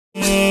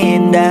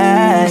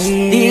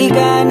dahil di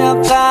ka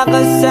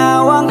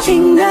nakakasawang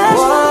tingnan.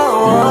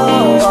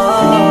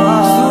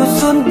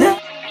 Susundan.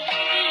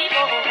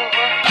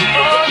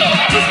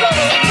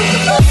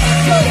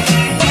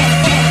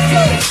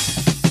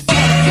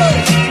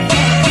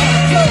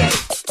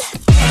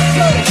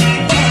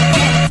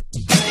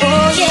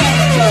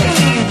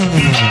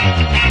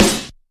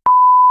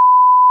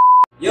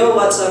 Yo,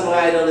 what's up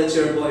mga idol? It's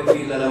your boy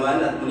Fiel na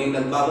naman at muling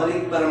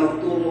nagbabalik para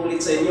magturo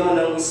ulit sa inyo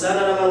ng isa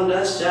na namang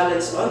dance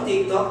challenge on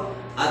TikTok.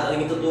 At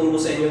ang ituturo ko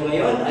sa inyo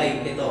ngayon ay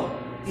ito.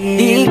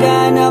 Di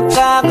ka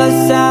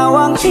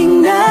nakakasawang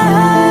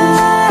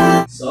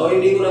tingnan. So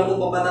hindi ko na po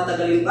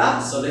papatatagalin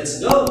pa, so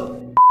let's go!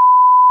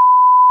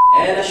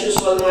 And as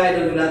usual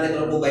mga idol, natin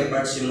ko po by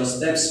parts yung mga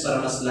steps para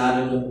mas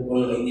lalo nyo po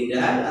kung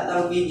maintindihan. At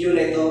ang video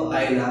na ito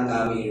ay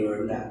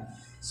naka-mirror na.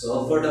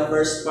 So for the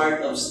first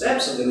part of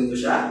steps, so ganito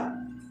siya.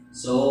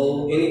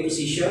 So, any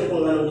position,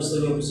 kung anong gusto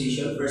nyo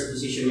position, first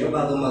position nyo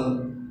bago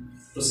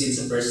mag-proceed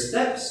sa first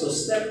step. So,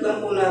 step lang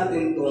po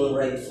natin kung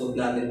right foot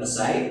natin pa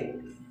side.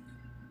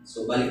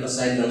 So, balik pa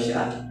side lang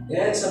siya.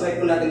 Then, sabay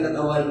po natin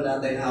katawan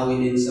natin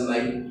hawin din sa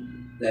may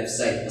left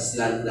side,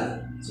 pa-slant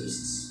lang. So, this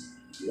is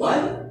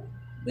 1.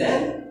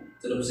 Then,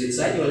 to the opposite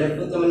side, yung left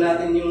foot naman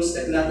natin yung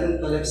step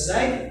natin pa left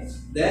side.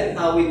 Then,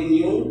 hawin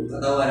din yung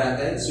katawan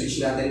natin,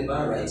 switch natin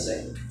pa right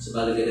side. So,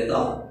 balik din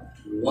ito.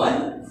 1,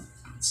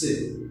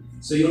 2.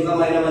 So, yung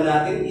kamay naman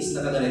natin is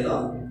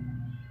nakaganito.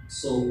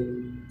 So,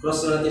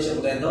 cross na natin siya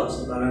po ganito.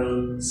 So,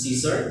 parang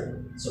scissor.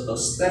 So, pag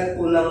step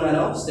po ng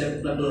step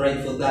na ng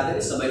right foot natin,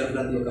 sabay lang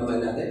natin yung kamay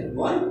natin.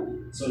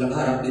 1. So,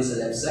 nakaharap din sa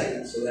left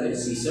side. So, ganito,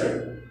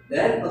 scissor.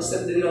 Then, pag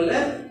step din ng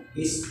left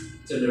is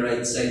to the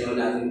right side yung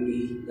natin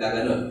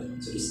gaganon.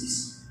 So, this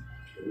is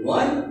 1,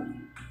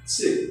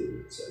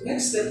 2. So,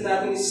 next step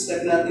natin is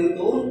step natin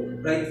to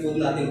right foot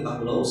natin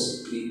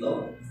pa-close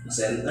dito,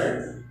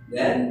 center.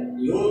 Then,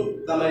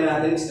 yung kamay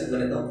natin, step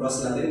na ito,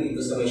 cross natin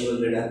dito sa may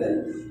shoulder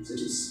natin. So,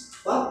 just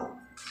pop.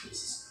 This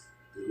is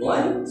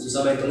 1.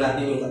 So, sabay po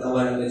natin yung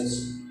katawan natin,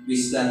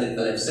 twist natin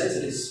pa left side.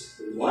 So, this is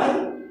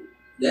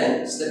 1.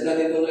 Then, step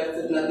natin yung left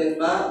foot natin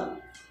pa,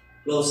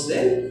 close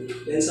din.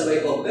 Then,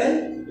 sabay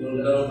open,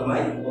 yung dalawang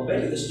kamay, open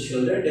dito sa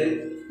shoulder.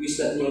 Then, twist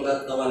natin yung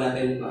katawan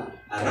natin pa,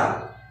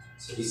 harap.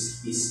 So,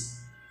 this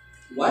is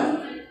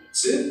 1,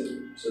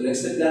 2. So,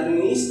 next step natin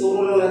is,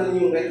 turo lang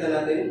natin yung right hand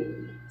natin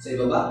sa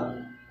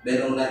ibaba.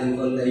 Meron natin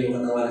konti yung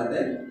katawan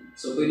natin.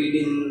 So, pwede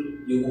din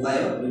yuko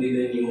kayo, pwede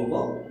din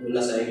yumuko. Yung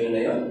nasa inyo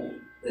na yun.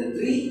 Then,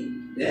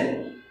 3.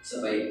 Then,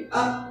 sabay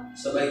up,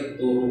 sabay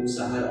turo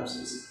sa harap.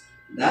 So,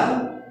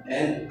 down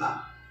and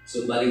up.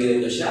 So, balik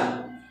ganito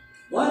siya.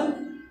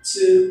 1,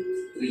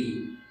 2,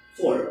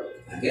 3,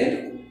 4.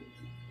 Again.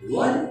 1,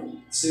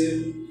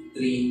 2,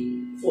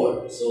 3,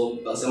 4. So,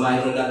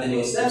 pagsamahin mo natin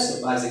yung steps.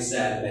 So, 5, 6,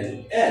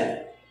 7,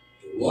 and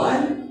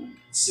 1,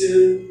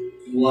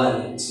 2,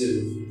 1,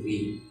 2,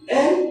 3.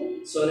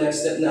 And, so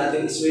next step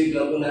natin is wave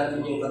lang po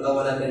natin yung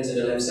katawan natin sa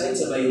the left side,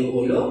 sabay yung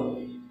ulo.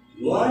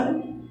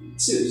 1,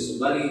 2. So,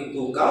 bali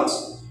 2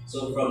 counts.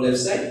 So, from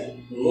left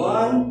side, 1,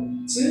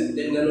 2.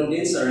 Then, ganun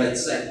din sa right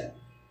side.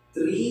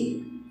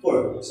 3,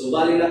 4. So,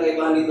 bali na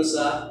kaibahan dito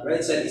sa right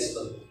side is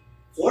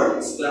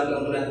 4. So, clap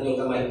lang po natin yung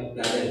kamay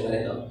natin.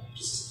 Ganito.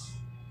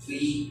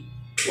 3,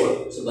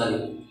 4. So, bali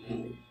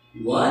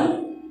 1,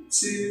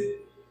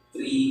 2,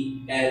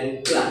 3,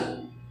 and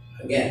clap.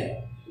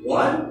 Again.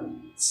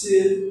 1,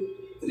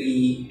 2,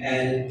 3,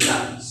 and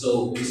clap.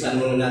 So, usan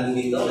muna natin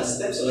dito.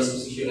 Last step. So, last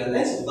position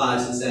natin. So,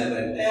 5, 6,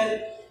 7, and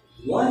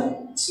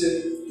 1,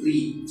 2,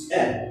 3,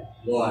 and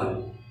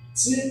 1,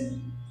 2,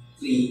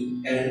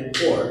 3, and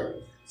 4.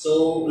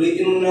 So,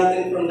 ulitin muna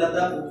natin from the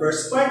top,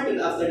 first part,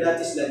 and after that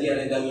is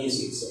lagyan ng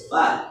music. So,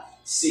 5,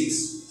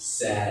 6,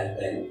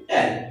 7,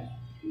 and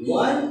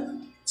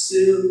 1,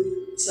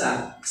 2,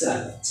 tap,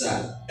 tap,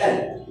 tap,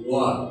 and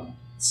 1,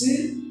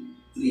 2,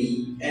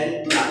 3,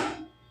 and clap.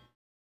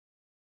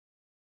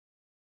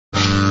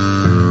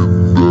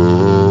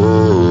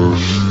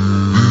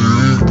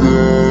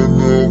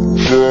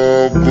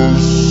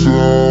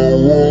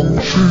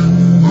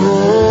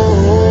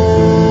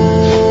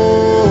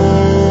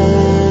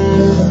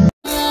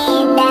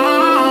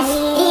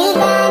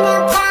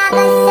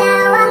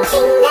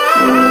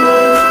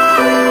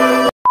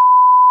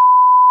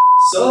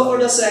 So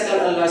for the second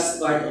and last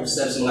part of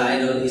steps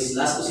mga idol is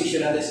last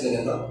position natin is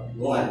ganito.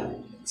 1,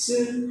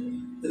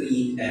 2,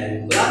 3,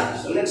 and clap.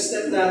 So next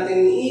step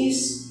natin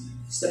is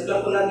step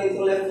lang po natin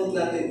itong left foot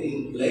natin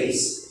in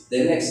place.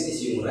 Then next is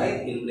yung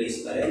right in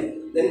place pa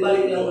rin. Then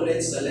balik lang ulit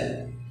sa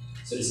left.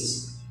 So this is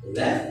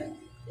left,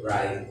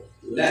 right,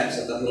 left.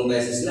 So tatlong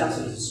beses lang.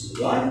 So this is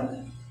 1,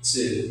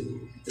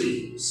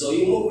 2, 3. So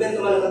yung movement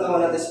naman ng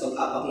katawan natin is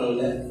pag-up ng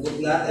left foot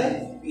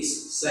natin is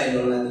side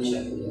lang natin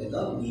siya.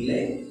 Ito,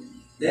 delay.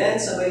 Then,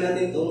 sabay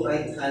natin itong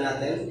right hand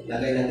natin.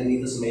 Lagay natin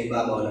dito sa may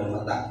babaw ng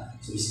mata.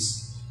 So, this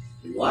is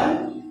 1.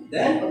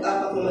 Then,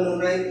 pag-apak naman ng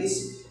right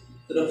is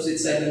to the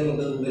opposite side lang yung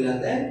gagawin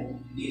natin.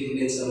 Dealing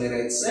din sa may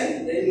right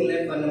side. Then, yung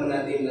left hand naman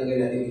natin, lagay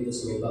natin dito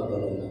sa may babaw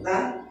ng mata.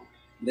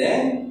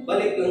 Then,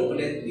 balik lang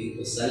ulit dito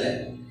sa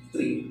left.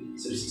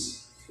 3. So, this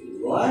is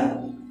 1,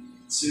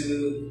 1,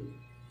 2,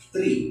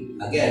 3.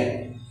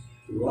 Again.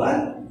 1, 2,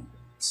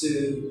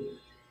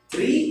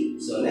 3.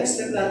 So, next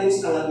step natin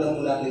is angat lang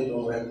po natin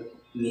itong right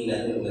knee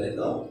natin ng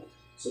ganito.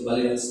 So,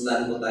 bali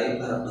slant po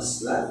tayo para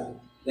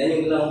pa-slant.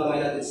 Then, yung dalawang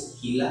kamay natin is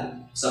hila.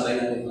 Sabay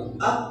natin pump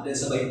up. Then,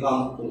 sabay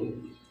pump kung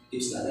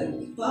tips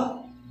natin.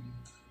 Pump.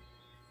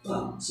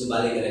 Pump. So,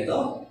 bali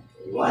ganito.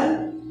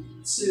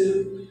 1,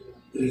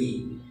 2,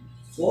 3,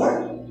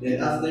 4. Then,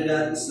 after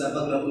that, is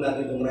lapag lang po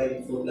natin itong right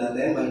foot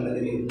natin. Balik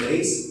natin in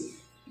place.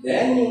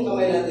 Then, yung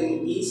kamay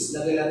natin is,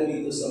 lagay natin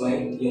dito sa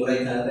may, yung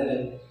right hand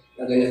natin,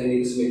 lagay natin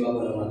dito sa may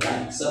baba ng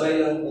mata. Sabay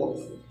lang po.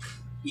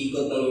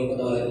 Ikot ng yung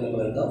katawan natin ng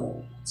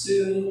ganito.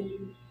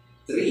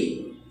 2,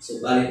 3. So,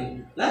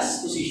 balik.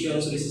 Last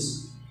position. So, this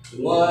is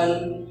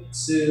 1,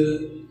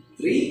 2,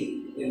 3.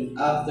 And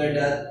after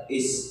that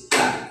is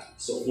clap.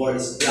 So, 4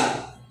 is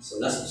clap.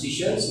 So, last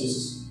position. So, this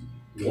is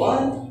 1,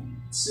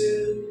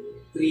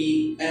 2,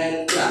 3,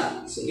 and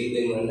clap. So,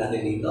 dito muna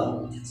natin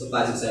dito. So,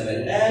 5, 6,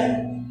 7,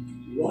 and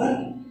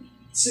 1,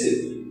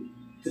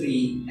 2,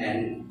 3,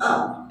 and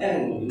up.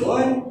 And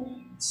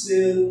 1,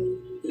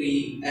 2,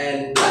 3,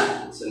 and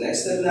clap. So,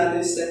 next step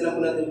natin, step lang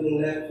po natin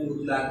yung left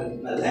foot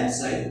natin na left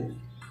side.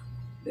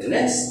 The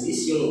next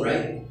is yung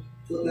right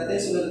foot natin.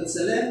 So, natin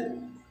sa left.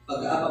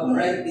 Pag-up ng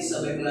right,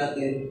 isabay po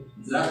natin.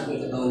 Drop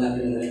yung katawan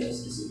natin na left.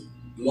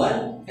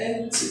 1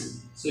 and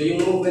 2. So,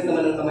 yung movement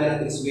naman ng kamay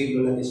natin is wave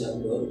doon natin siya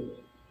doon.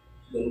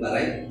 Doon pa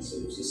right. So,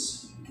 this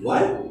is 1.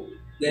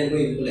 Then,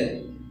 wave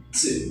ulit.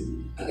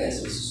 2. Again,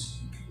 so this is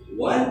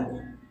 1,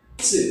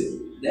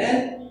 2.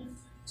 Then,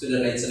 to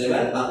the right side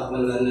naman. Papak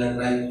naman ng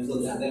right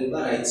foot natin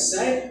pa. Right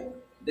side.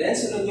 Then,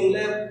 sunod yung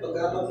left.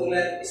 Pag-up ng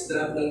left, is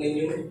drop lang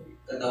din yung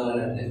katawan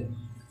natin.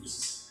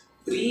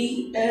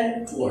 3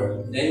 and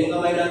 4. Then yung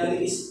kamay natin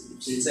is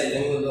opposite side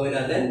lang yung gawin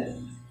natin.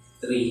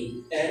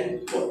 3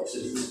 and 4. So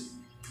this is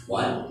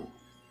 1,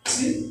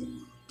 2,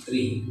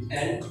 3,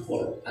 and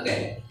 4.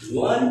 Again.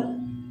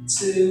 1,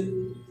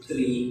 2,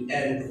 3,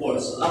 and 4.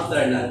 So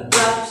after na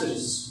clap, so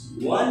this is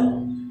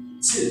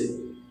 1,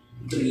 2,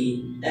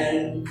 3,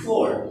 and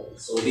 4.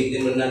 So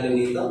ulitin muna natin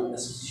dito.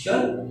 Last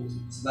position.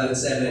 So balik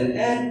 7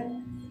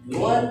 and 1,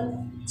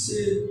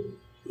 2,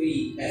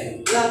 3,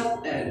 and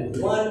clap. And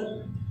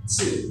 1,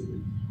 2,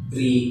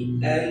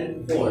 3,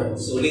 and 4.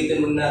 So, ulitin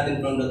muna natin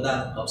from the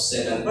top of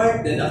second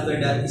part. Then, after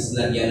that, is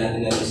lagyan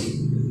natin ng music.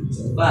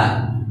 So,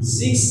 5,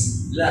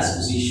 6,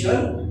 last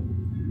position.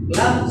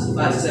 Clap. So,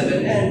 5,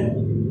 7, and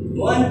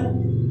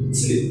 1,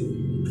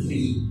 2,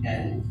 3,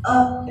 and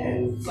up.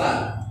 And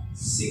 5,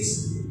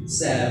 6,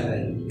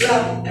 7,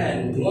 clap.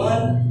 And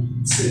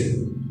 1,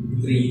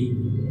 2,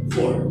 3,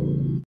 4.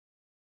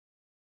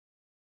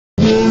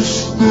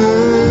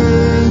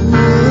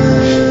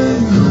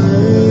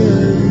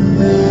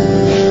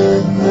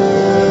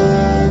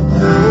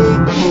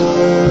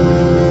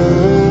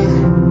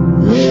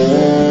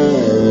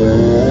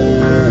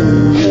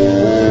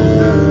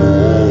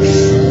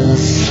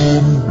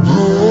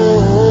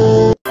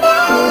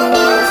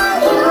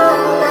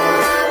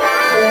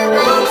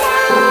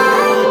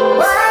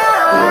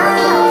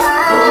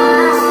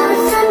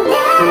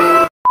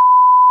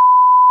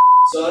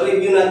 So,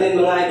 review natin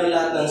mga idol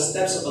lahat ng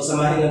steps. So,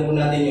 pagsamahin lang po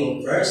natin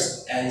yung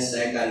first and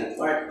second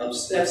part of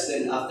steps.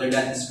 Then, after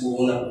that, is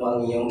buo na po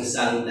ang iyong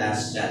isang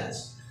dance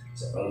challenge.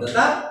 So, from the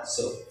top,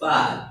 so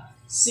 5,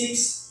 6,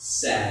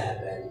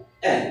 7,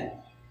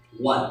 and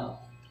 1,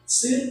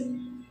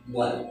 2,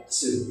 1,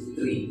 2,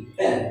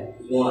 3,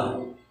 and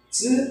 1,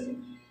 2,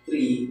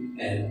 3,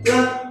 and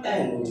clap,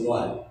 and 1,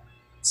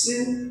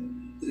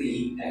 2,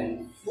 3,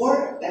 and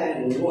 4,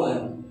 and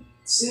 1,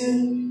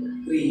 2,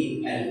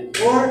 3, and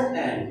 4,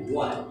 and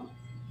 1,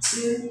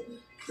 2,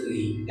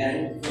 3,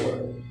 and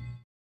 4.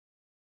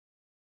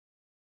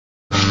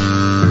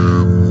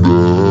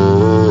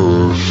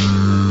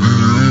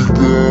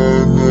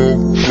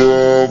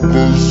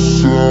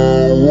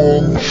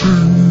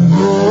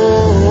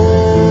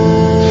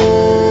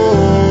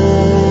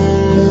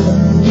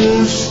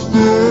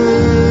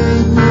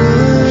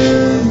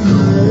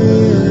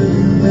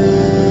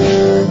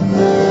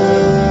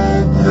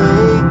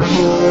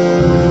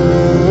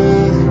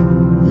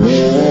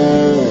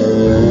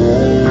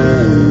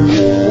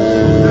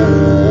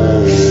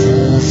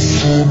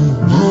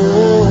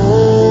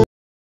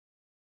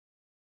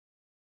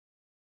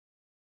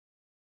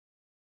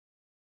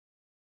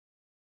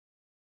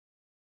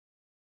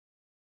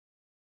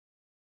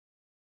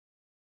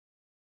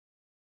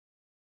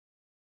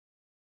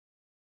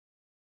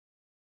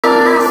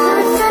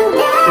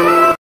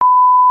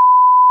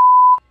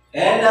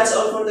 And that's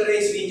all for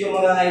today's video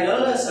mga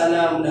idol.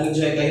 Sana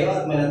nag-enjoy kayo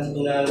at may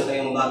natutunan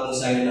kayong bagong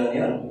sayo na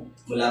ngayon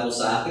mula po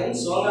sa akin.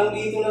 So hanggang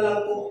dito na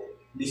lang po.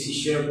 This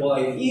is your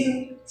boy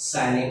Fiel,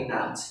 signing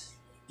out.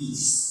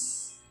 Peace.